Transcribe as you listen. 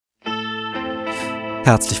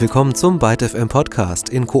Herzlich willkommen zum ByteFM Podcast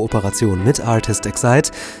in Kooperation mit Artist Excite.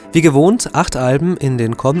 Wie gewohnt, 8 Alben in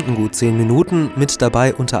den kommenden gut 10 Minuten, mit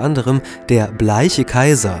dabei unter anderem Der bleiche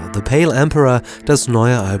Kaiser, The Pale Emperor, das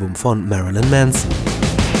neue Album von Marilyn Manson.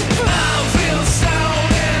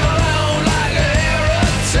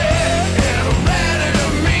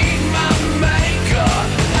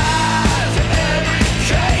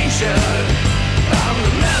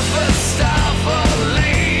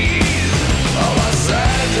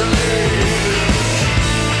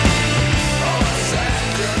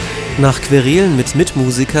 Nach Querelen mit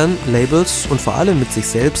Mitmusikern, Labels und vor allem mit sich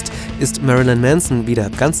selbst ist Marilyn Manson wieder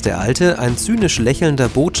ganz der Alte, ein zynisch lächelnder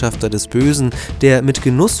Botschafter des Bösen, der mit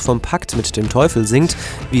Genuss vom Pakt mit dem Teufel singt,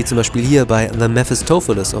 wie zum Beispiel hier bei The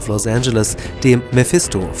Mephistopheles of Los Angeles, dem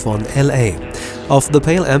Mephisto von L.A. Auf The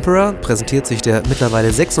Pale Emperor präsentiert sich der mittlerweile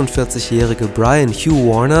 46-jährige Brian Hugh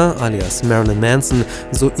Warner alias Marilyn Manson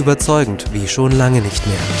so überzeugend wie schon lange nicht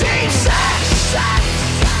mehr.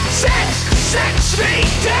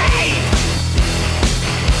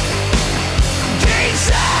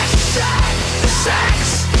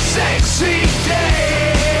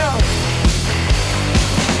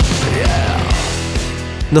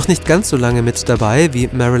 Noch nicht ganz so lange mit dabei wie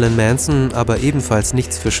Marilyn Manson, aber ebenfalls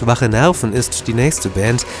nichts für schwache Nerven ist die nächste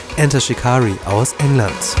Band, Enter Shikari aus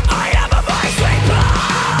England.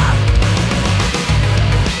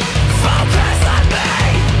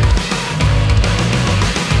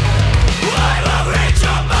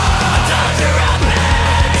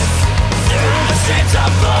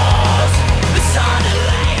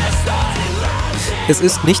 Es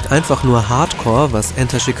ist nicht einfach nur Hardcore, was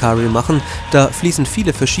Enter Shikari machen, da fließen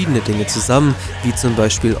viele verschiedene Dinge zusammen, wie zum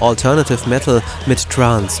Beispiel Alternative Metal mit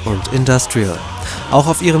Trance und Industrial. Auch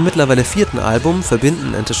auf ihrem mittlerweile 4. Album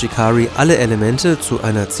verbinden Enter Shikari alle Elemente zu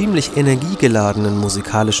einer ziemlich energiegeladenen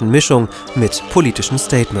musikalischen Mischung mit politischen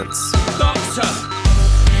Statements.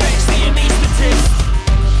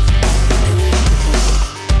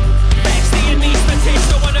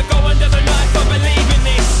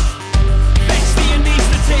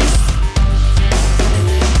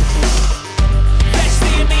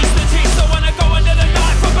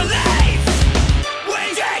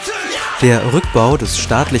 Der Rückbau des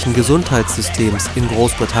staatlichen Gesundheitssystems in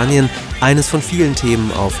Großbritannien, eines von vielen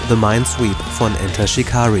Themen auf The Minesweep von Enter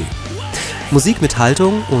Shikari. Musik mit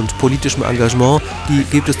Haltung und politischem Engagement, die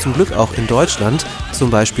gibt es zum Glück auch in Deutschland,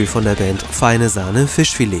 zum Beispiel von der Band Feine Sahne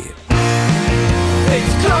Fischfilet.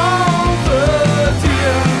 Ich glaube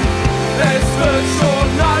dir, es wird schon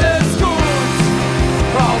alles gut,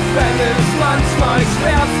 auch wenn es manchmal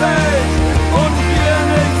schwerfällt und wir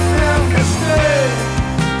nichts mehr verstehen.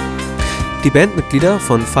 Die Bandmitglieder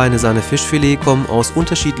von Feine Sahne Fischfilet kommen aus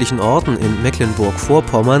unterschiedlichen Orten in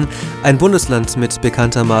Mecklenburg-Vorpommern, ein Bundesland mit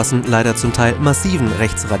bekanntermaßen leider zum Teil massiven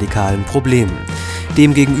rechtsradikalen Problemen.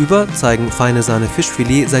 Demgegenüber zeigen Feine Sahne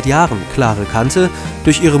Fischfilet seit Jahren klare Kante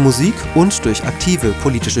durch ihre Musik und durch aktive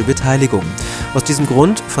politische Beteiligung. Aus diesem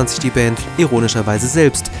Grund fand sich die Band ironischerweise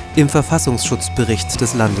selbst im Verfassungsschutzbericht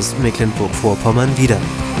des Landes Mecklenburg-Vorpommern wieder.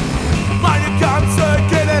 Meine ganze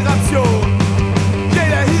Generation,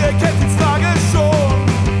 jeder hier kennt die Frage schon,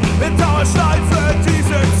 in Dauerschleife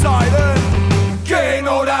diese Zeilen, gehen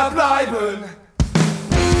oder bleiben.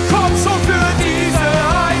 Komm schon für diese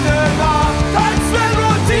eine Nacht, als wenn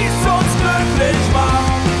nur dies uns glücklich macht.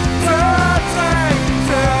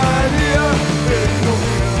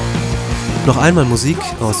 Noch einmal Musik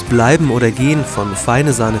aus Bleiben oder Gehen von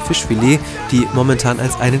Feine Sahne Fischfilet, die momentan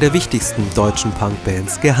als eine der wichtigsten deutschen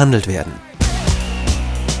Punkbands gehandelt werden.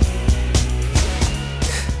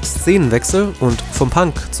 Szenenwechsel und vom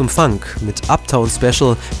Punk zum Funk mit Uptown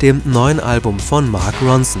Special, dem neuen Album von Mark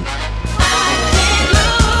Ronson.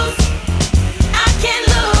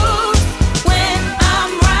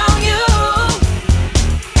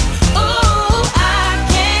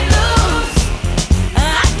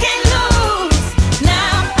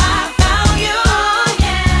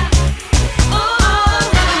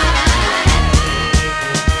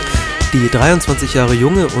 Die 23 Jahre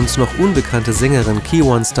junge und noch unbekannte Sängerin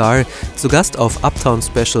Key-One Star zu Gast auf Uptown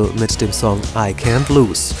Special mit dem Song I Can't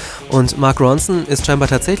Lose. Und Mark Ronson ist scheinbar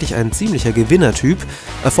tatsächlich ein ziemlicher Gewinnertyp,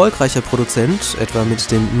 erfolgreicher Produzent, etwa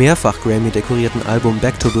mit dem mehrfach Grammy-dekorierten Album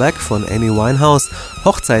Back to Black von Amy Winehouse,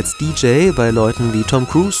 Hochzeits-DJ bei Leuten wie Tom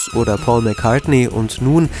Cruise oder Paul McCartney und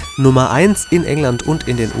nun Nummer 1 in England und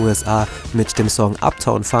in den USA mit dem Song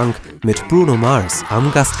Uptown Funk mit Bruno Mars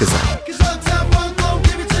am Gastgesang.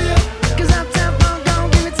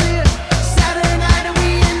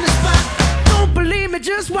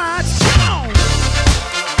 Just watch.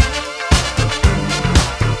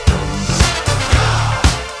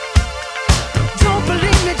 Don't believe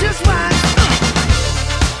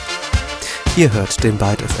Ihr hört den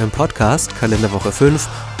ByteFM Podcast, Kalenderwoche 5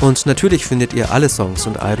 und natürlich findet ihr alle Songs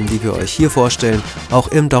und Alben, die wir euch hier vorstellen, auch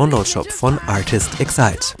im Download-Shop von Artist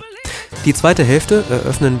Excite. Die zweite Hälfte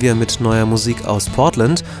eröffnen wir mit neuer Musik aus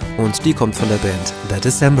Portland und die kommt von der Band The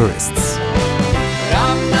Decemberists.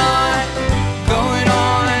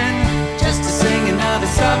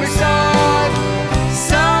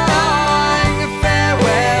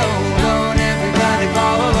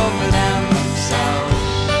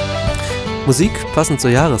 Musik passend zur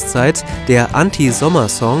Jahreszeit, der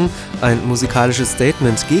Anti-Sommer-Song, ein musikalisches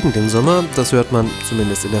Statement gegen den Sommer, das hört man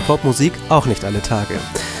zumindest in der Popmusik auch nicht alle Tage.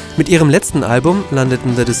 Mit ihrem letzten Album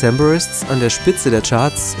landeten The Decemberists an der Spitze der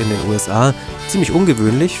Charts in den USA, ziemlich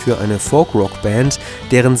ungewöhnlich für eine Folk-Rock-Band,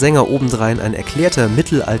 deren Sänger obendrein ein erklärter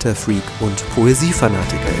Mittelalter-Freak und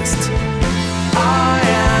Poesiefanatiker ist.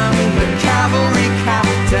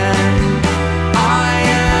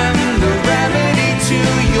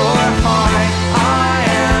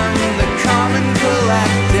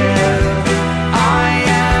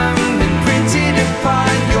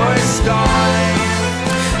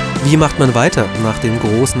 Wie macht man weiter nach dem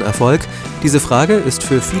großen Erfolg? Diese Frage ist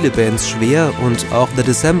für viele Bands schwer und auch The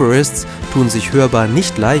Decemberists tun sich hörbar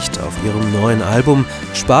nicht leicht auf ihrem neuen Album.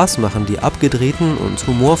 Spaß machen die abgedrehten und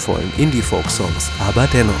humorvollen Indie-Folk-Songs, aber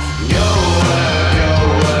dennoch.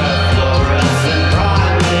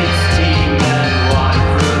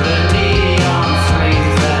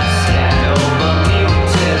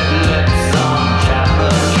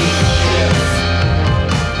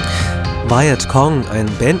 Viet-Cong, ein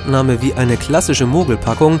Bandname wie eine klassische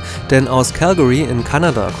Mogelpackung, denn aus Calgary in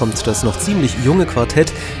Kanada kommt das noch ziemlich junge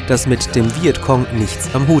Quartett, das mit dem Viet-Cong nichts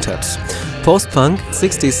am Hut hat. Post-Punk,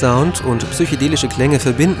 60s Sound und psychedelische Klänge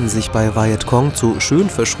verbinden sich bei Viet-Cong zu schön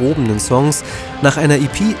verschrobenen Songs. Nach einer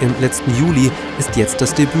EP im letzten Juli ist jetzt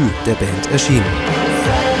das Debüt der Band erschienen.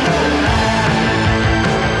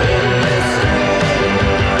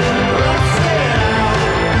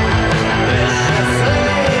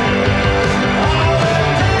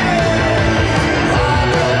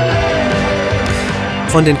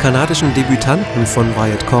 Von den kanadischen Debütanten von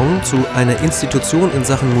Viet-Cong zu einer Institution in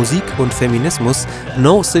Sachen Musik und Feminismus,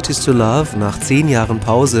 No Cities to Love nach 10 Jahren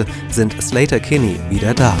Pause sind Sleater-Kinney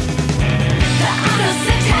wieder da.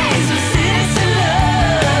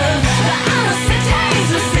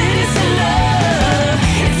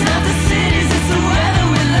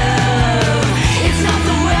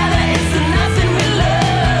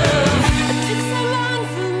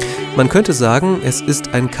 Man könnte sagen, es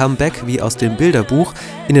ist ein Comeback wie aus dem Bilderbuch.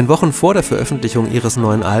 In den Wochen vor der Veröffentlichung ihres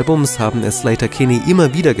neuen Albums haben es Sleater-Kinney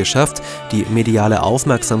immer wieder geschafft, die mediale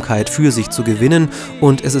Aufmerksamkeit für sich zu gewinnen.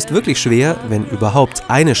 Und es ist wirklich schwer, wenn überhaupt,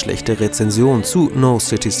 eine schlechte Rezension zu No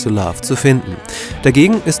Cities to Love zu finden.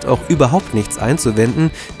 Dagegen ist auch überhaupt nichts einzuwenden,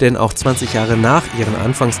 denn auch 20 Jahre nach ihren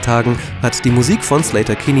Anfangstagen hat die Musik von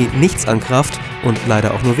Sleater-Kinney nichts an Kraft und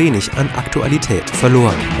leider auch nur wenig an Aktualität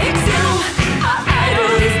verloren.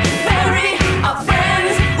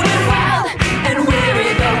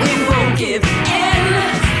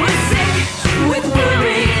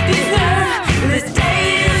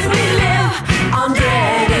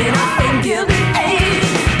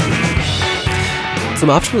 Zum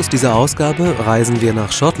Abschluss dieser Ausgabe reisen wir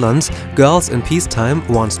nach Schottland. Girls in Peacetime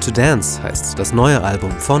Want to Dance heißt das neue Album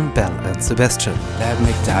von Belle and Sebastian. Let me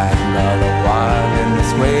die another while in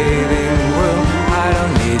this waiting room. I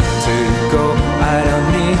don't need to go, I don't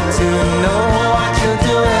need to know what you're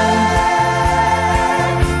doing.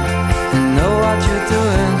 Know what you're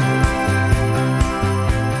doing.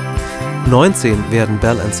 19 werden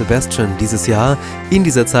Belle and Sebastian dieses Jahr. In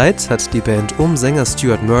dieser Zeit hat die Band um Sänger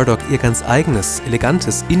Stuart Murdoch ihr ganz eigenes,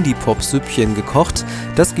 elegantes Indie-Pop-Süppchen gekocht.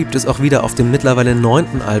 Das gibt es auch wieder auf dem mittlerweile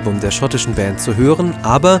 9. Album der schottischen Band zu hören.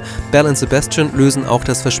 Aber Belle and Sebastian lösen auch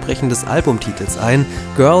das Versprechen des Albumtitels ein.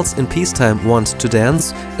 Girls in Peacetime Want to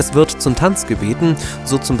Dance. Es wird zum Tanz gebeten,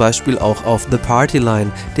 so zum Beispiel auch auf The Party Line,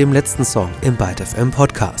 dem letzten Song im ByteFM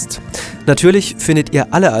Podcast. Natürlich findet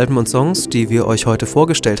ihr alle Alben und Songs, die wir euch heute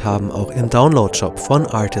vorgestellt haben, auch im Download-Shop von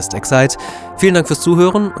Artist Excite. Vielen Dank fürs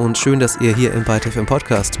Zuhören und schön, dass ihr hier im ByteFM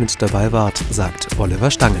Podcast mit dabei wart, sagt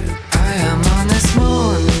Oliver Stangl. I am on this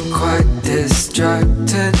moon, quite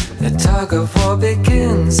distracted. The tug of war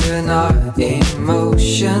begins in our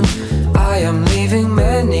emotion. I am leaving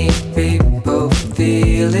many people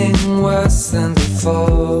feeling worse than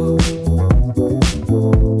before.